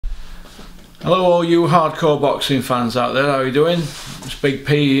Hello all you hardcore boxing fans out there, how are you doing? It's Big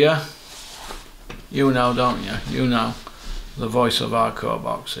P here. You know, don't you? You know, the voice of hardcore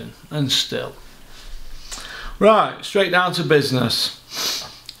boxing. And still. Right, straight down to business.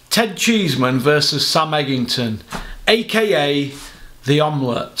 Ted Cheeseman versus Sam Eggington, aka the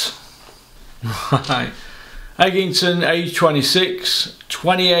Omelette. Right. Eggington, age 26,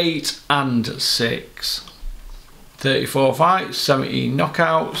 28 and 6. 34 fights, 17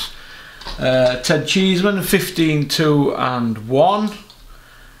 knockouts. Ted Cheeseman, 15, 2 and 1,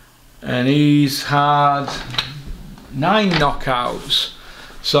 and he's had 9 knockouts,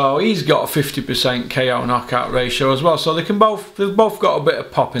 so he's got a 50% KO knockout ratio as well. So they've both got a bit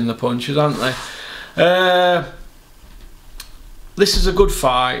of pop in the punches, haven't they? This is a good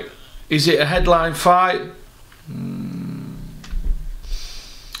fight. Is it a headline fight?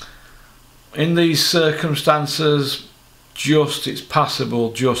 In these circumstances, it's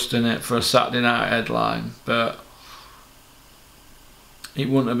passable just in it for a Saturday night headline, but it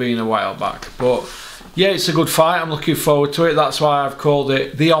wouldn't have been a while back. But yeah, it's a good fight. I'm looking forward to it. That's why I've called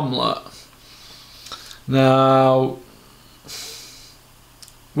it the Omelette. Now,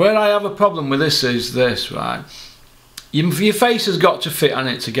 where I have a problem with this is this, right? Your face has got to fit on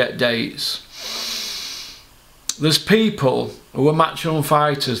it to get dates. There's people who are matchroom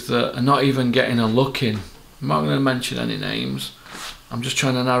fighters that are not even getting a look in. I'm not going to mention any names. I'm just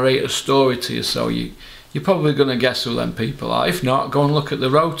trying to narrate a story to you, so you're probably going to guess who them people are. If not, go and look at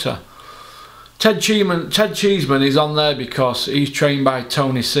the rota. Ted Cheeseman is on there because he's trained by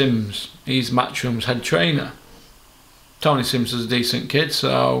Tony Sims. He's Matchroom's head trainer. Tony Sims is a decent kid,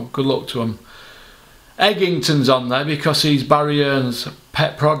 so good luck to him. Eggington's on there because he's Barry Earn's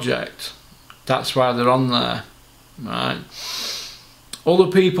pet project. That's why they're on there, right? All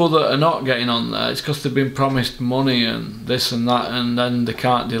the people that are not getting on there, it's because they've been promised money and this and that, and then they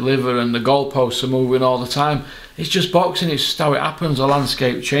can't deliver, and the goalposts are moving all the time. It's just boxing, it's just how it happens. The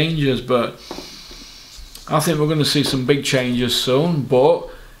landscape changes, but I think we're going to see some big changes soon. But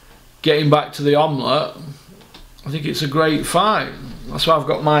getting back to the Omelette, I think it's a great fight. That's why I've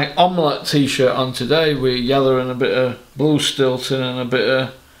got my Omelette t-shirt on today with yellow and a bit of blue Stilton and a bit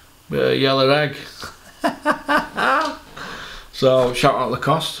of yellow egg. So shout out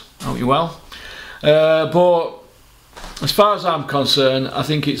Lacoste, hope you well. But as far as I'm concerned, I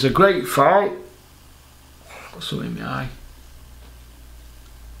think it's a great fight. Got something in my eye.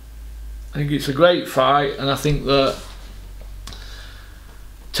 I think it's a great fight, and I think that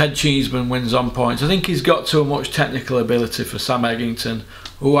Ted Cheeseman wins on points. I think he's got too much technical ability for Sam Eggington,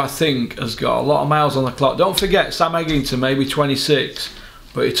 who I think has got a lot of miles on the clock. Don't forget, Sam Eggington may be 26,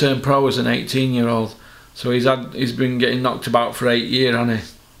 but he turned pro as an 18-year-old. So he's been getting knocked about for 8 years, hasn't he?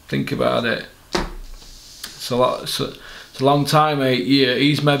 Think about it. It's a long time, 8 years.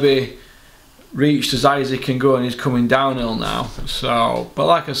 He's maybe reached as high as he can go, and he's coming downhill now. So, but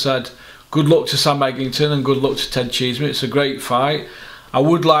like I said, good luck to Sam Eggington and good luck to Ted Cheeseman. It's a great fight. I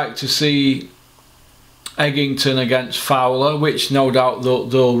would like to see Eggington against Fowler, which no doubt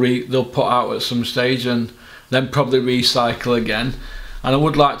they'll put out at some stage and then probably recycle again. And I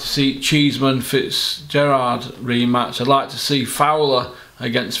would like to see Cheeseman Fitzgerald rematch. I'd like to see Fowler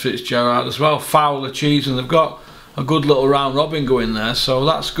against Fitzgerald as well. Fowler, Cheeseman, they've got a good little round robin going there, so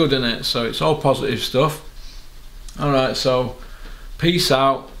that's good in it. So it's all positive stuff. Alright, so peace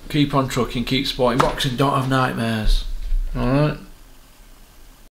out, keep on trucking, keep sporting. Boxing don't have nightmares. Alright.